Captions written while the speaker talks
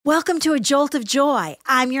Welcome to A Jolt of Joy.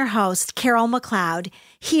 I'm your host, Carol McLeod,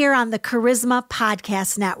 here on the Charisma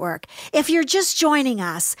Podcast Network. If you're just joining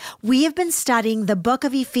us, we have been studying the book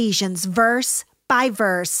of Ephesians verse by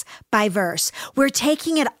verse by verse. We're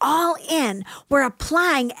taking it all in. We're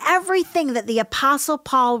applying everything that the Apostle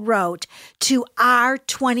Paul wrote to our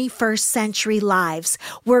 21st century lives.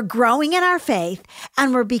 We're growing in our faith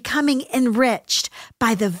and we're becoming enriched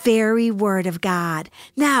by the very Word of God.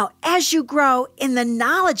 Now, as you grow in the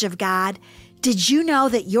knowledge of God, did you know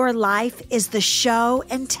that your life is the show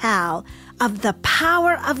and tell of the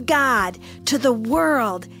power of God to the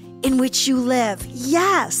world in which you live?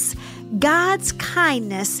 Yes. God's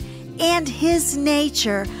kindness and His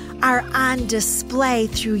nature are on display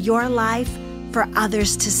through your life for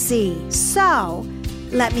others to see. So,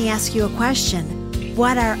 let me ask you a question.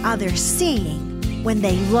 What are others seeing when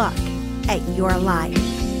they look at your life?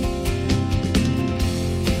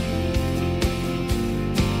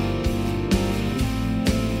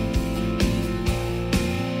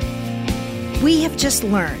 We have just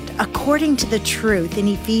learned, according to the truth in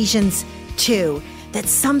Ephesians 2, that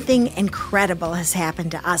something incredible has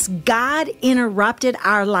happened to us. God interrupted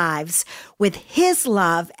our lives with His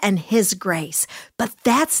love and His grace. But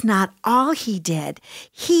that's not all He did.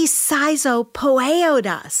 He poeoed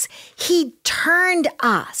us. He turned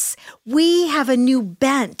us. We have a new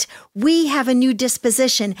bent. We have a new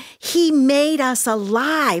disposition. He made us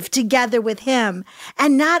alive together with Him.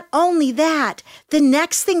 And not only that, the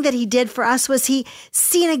next thing that He did for us was He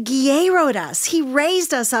synagogued us. He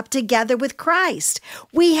raised us up together with Christ.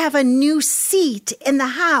 We have a new seat in the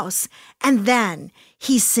house. And then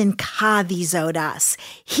He synkadized us.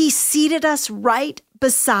 He seated us right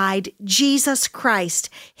beside Jesus Christ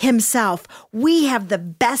Himself. We have the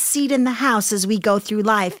best seat in the house as we go through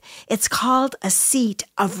life. It's called a seat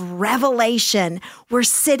of revelation. We're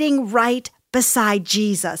sitting right beside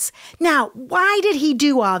Jesus. Now, why did He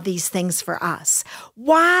do all these things for us?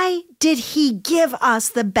 Why did He give us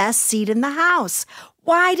the best seat in the house?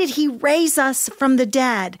 Why did He raise us from the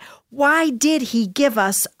dead? Why did He give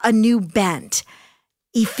us a new bent?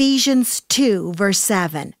 Ephesians 2, verse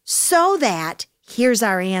 7, so that, here's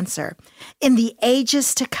our answer, in the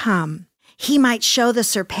ages to come, He might show the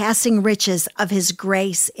surpassing riches of His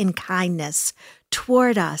grace in kindness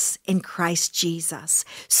toward us in Christ Jesus.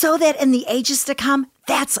 So that in the ages to come,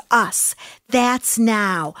 that's us. That's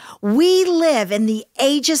now. We live in the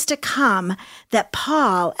ages to come that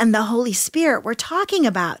Paul and the Holy Spirit were talking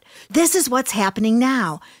about. This is what's happening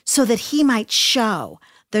now, so that He might show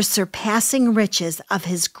the surpassing riches of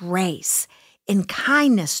His grace in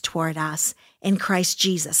kindness toward us in Christ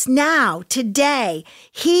Jesus. Now, today,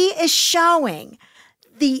 He is showing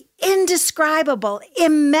the indescribable,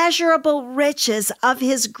 immeasurable riches of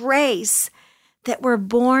His grace that were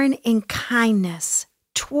born in kindness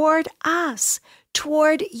toward us,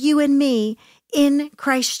 toward you and me in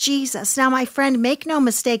Christ Jesus. Now, my friend, make no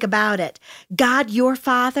mistake about it. God, your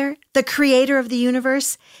Father, the creator of the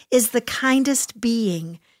universe, is the kindest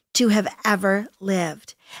being to have ever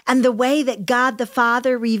lived. And the way that God the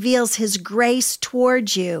Father reveals His grace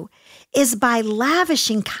toward you is by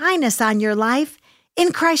lavishing kindness on your life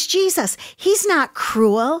in Christ Jesus. He's not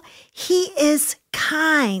cruel. He is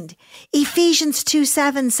kind. Ephesians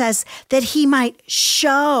 2:7 says that He might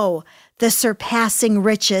show the surpassing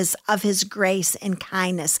riches of His grace and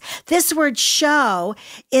kindness. This word show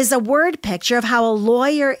is a word picture of how a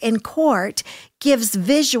lawyer in court gives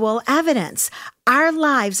visual evidence. Our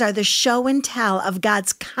lives are the show and tell of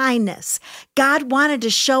God's kindness. God wanted to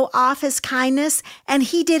show off His kindness, and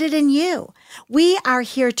He did it in you. We are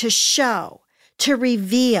here to show, to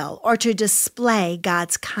reveal, or to display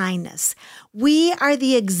God's kindness. We are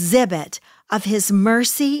the exhibit of His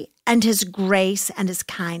mercy and His grace and His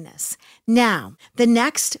kindness. Now, the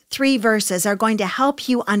next 3 verses are going to help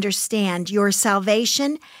you understand your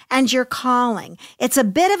salvation and your calling. It's a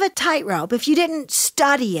bit of a tightrope. If you didn't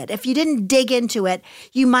study it, if you didn't dig into it,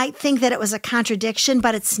 you might think that it was a contradiction,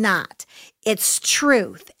 but it's not. It's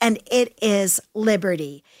truth, and it is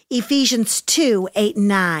liberty. Ephesians 2, 8 and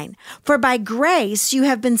 9. For by grace you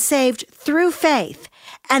have been saved through faith,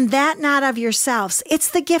 and that not of yourselves. It's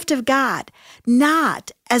the gift of God,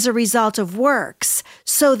 not as a result of works,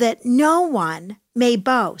 so that no one may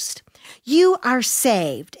boast. You are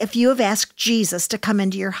saved if you have asked Jesus to come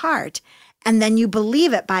into your heart, and then you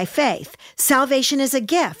believe it by faith. Salvation is a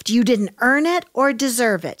gift. You didn't earn it or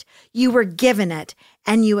deserve it. You were given it,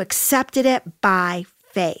 and you accepted it by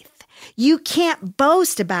faith. You can't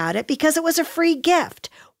boast about it because it was a free gift.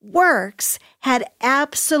 Works had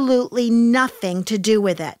absolutely nothing to do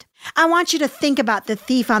with it. I want you to think about the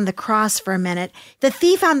thief on the cross for a minute. The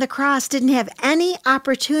thief on the cross didn't have any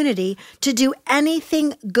opportunity to do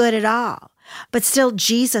anything good at all. But still,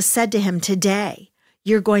 Jesus said to him, today,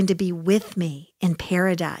 you're going to be with me in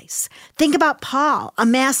paradise. Think about Paul, a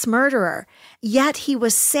mass murderer, yet he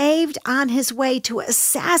was saved on his way to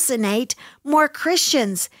assassinate more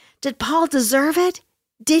Christians. Did Paul deserve it?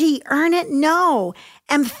 Did he earn it? No,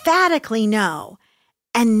 emphatically no.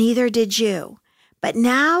 And neither did you. But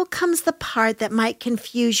now comes the part that might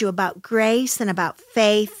confuse you about grace and about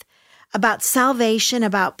faith, about salvation,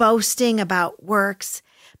 about boasting, about works.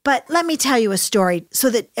 But let me tell you a story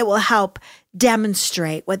so that it will help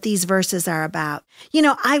demonstrate what these verses are about. You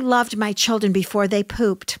know, I loved my children before they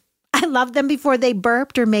pooped. I loved them before they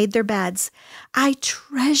burped or made their beds. I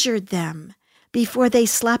treasured them before they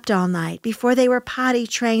slept all night, before they were potty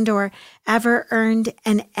trained or ever earned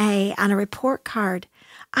an A on a report card.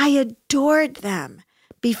 I adored them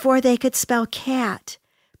before they could spell cat,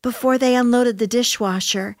 before they unloaded the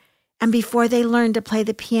dishwasher, and before they learned to play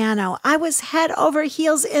the piano. I was head over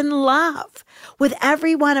heels in love with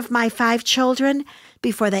every one of my 5 children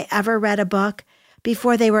before they ever read a book,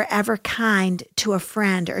 before they were ever kind to a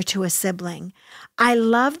friend or to a sibling. I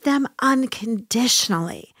loved them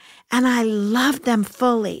unconditionally, and I loved them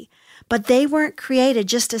fully. But they weren't created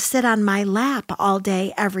just to sit on my lap all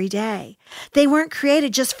day, every day. They weren't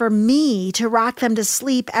created just for me to rock them to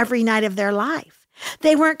sleep every night of their life.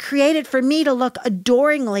 They weren't created for me to look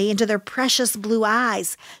adoringly into their precious blue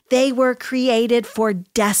eyes. They were created for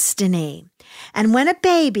destiny. And when a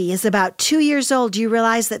baby is about 2 years old, you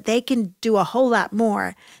realize that they can do a whole lot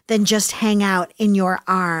more than just hang out in your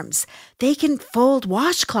arms. They can fold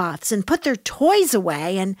washcloths and put their toys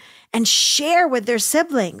away and share with their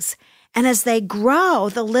siblings. And as they grow,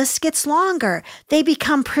 the list gets longer. They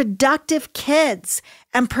become productive kids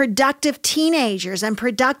and productive teenagers and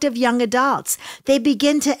productive young adults. They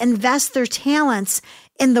begin to invest their talents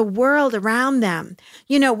in the world around them.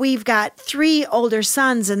 You know, we've got 3 older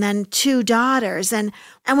sons and then 2 daughters. And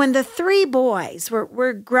when the 3 boys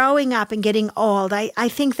were growing up and getting old, I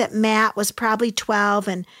think that Matt was probably 12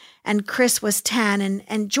 and Chris was 10,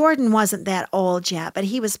 and Jordan wasn't that old yet, but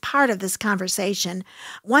he was part of this conversation.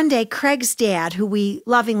 One day, Craig's dad, who we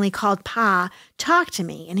lovingly called Pa, talked to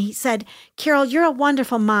me, and he said, Carol, you're a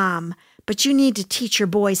wonderful mom, but you need to teach your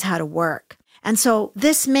boys how to work. And so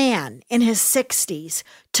this man in his 60s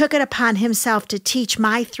took it upon himself to teach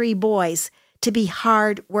my 3 boys to be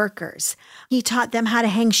hard workers. He taught them how to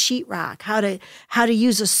hang sheetrock, how to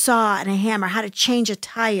use a saw and a hammer, how to change a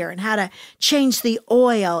tire, and how to change the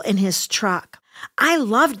oil in his truck. I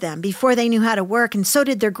loved them before they knew how to work, and so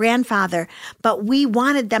did their grandfather, but we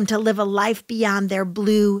wanted them to live a life beyond their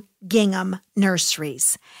blue gingham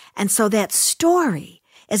nurseries. And so that story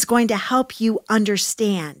is going to help you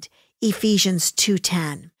understand Ephesians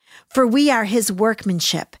 2:10. For we are his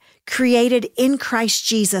workmanship, created in Christ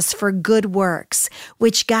Jesus for good works,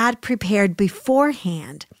 which God prepared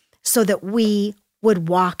beforehand so that we would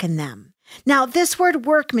walk in them. Now, this word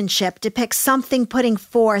workmanship depicts something putting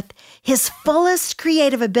forth his fullest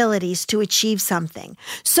creative abilities to achieve something.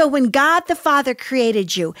 So when God the Father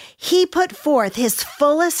created you, he put forth his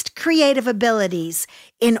fullest creative abilities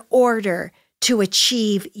in order to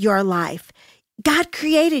achieve your life. God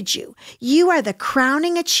created you. You are the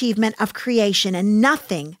crowning achievement of creation, and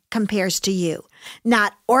nothing compares to you.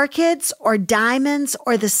 Not orchids or diamonds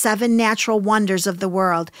or the 7 natural wonders of the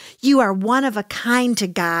world. You are one of a kind to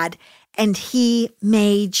God, and he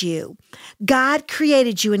made you. God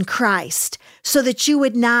created you in Christ so that you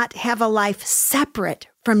would not have a life separate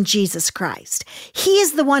from Jesus Christ. He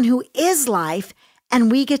is the one who is life,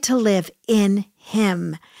 and we get to live in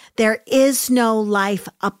him. There is no life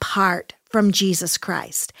apart from Jesus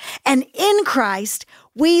Christ. And in Christ,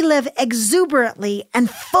 we live exuberantly and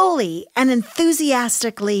fully and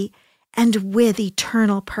enthusiastically and with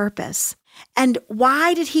eternal purpose. And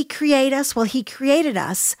why did he create us? Well, he created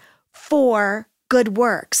us for good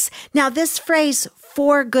works. Now, this phrase,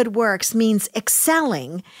 for good works, means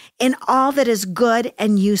excelling in all that is good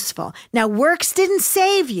and useful. Now, works didn't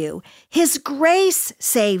save you. His grace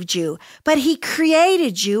saved you, but he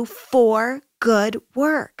created you for good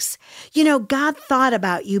works. You know, God thought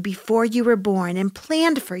about you before you were born and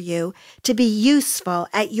planned for you to be useful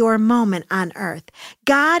at your moment on earth.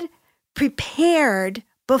 God prepared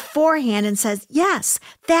beforehand and says, yes,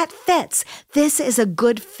 that fits. This is a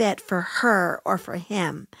good fit for her or for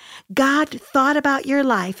him. God thought about your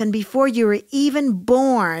life, and before you were even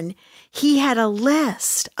born, he had a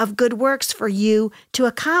list of good works for you to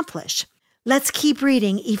accomplish. Let's keep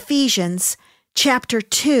reading Ephesians chapter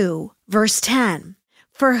 2, verse 10.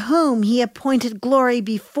 for whom he appointed glory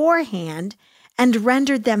beforehand and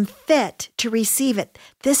rendered them fit to receive it.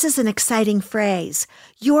 This is an exciting phrase.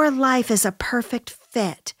 Your life is a perfect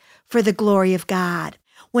fit for the glory of God.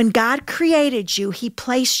 When God created you, he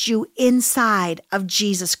placed you inside of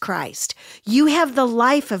Jesus Christ. You have the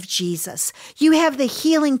life of Jesus. You have the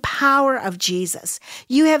healing power of Jesus.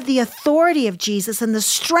 You have the authority of Jesus and the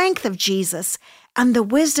strength of Jesus and the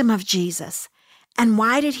wisdom of Jesus. And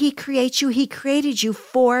why did he create you? He created you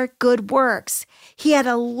for good works. He had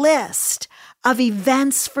a list of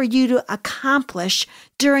events for you to accomplish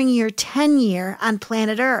during your tenure on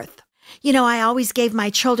planet Earth. You know, I always gave my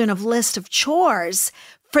children a list of chores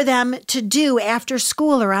for them to do after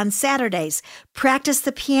school or on Saturdays. Practice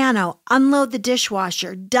the piano, unload the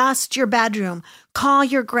dishwasher, dust your bedroom, call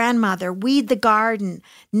your grandmother, weed the garden,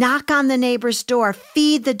 knock on the neighbor's door,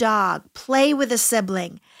 feed the dog, play with a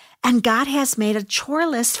sibling. And God has made a chore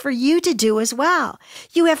list for you to do as well.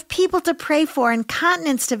 You have people to pray for and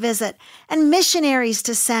continents to visit and missionaries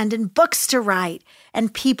to send and books to write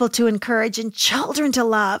and people to encourage and children to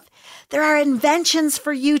love. There are inventions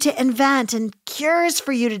for you to invent and cures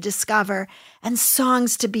for you to discover and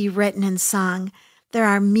songs to be written and sung. There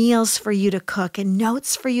are meals for you to cook and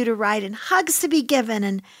notes for you to write and hugs to be given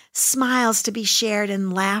and smiles to be shared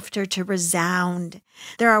and laughter to resound.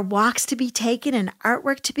 There are walks to be taken and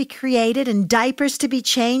artwork to be created and diapers to be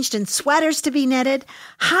changed and sweaters to be knitted,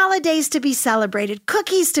 holidays to be celebrated,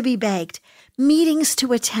 cookies to be baked, meetings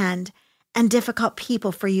to attend, and difficult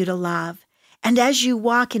people for you to love. And as you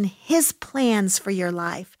walk in his plans for your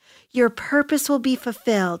life, your purpose will be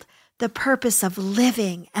fulfilled, the purpose of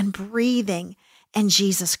living and breathing in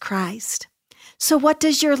Jesus Christ. So what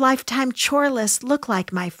does your lifetime chore list look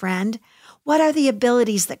like, my friend? What are the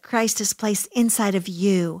abilities that Christ has placed inside of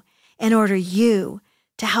you in order to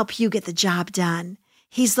help you get the job done?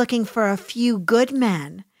 He's looking for a few good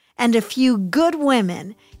men and a few good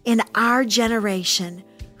women in our generation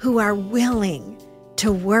who are willing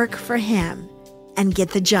to work for him and get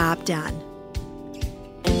the job done.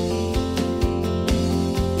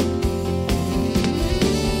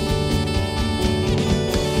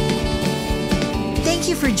 Thank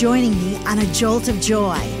you for joining me on A Jolt of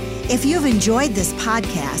Joy. If you've enjoyed this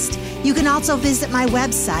podcast, you can also visit my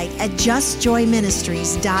website at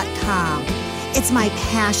justjoyministries.com. It's my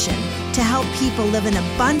passion to help people live an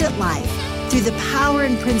abundant life through the power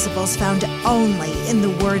and principles found only in the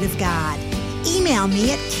Word of God. Email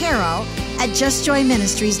me at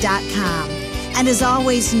carol@justjoyministries.com. And as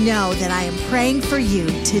always, know that I am praying for you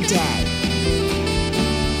today.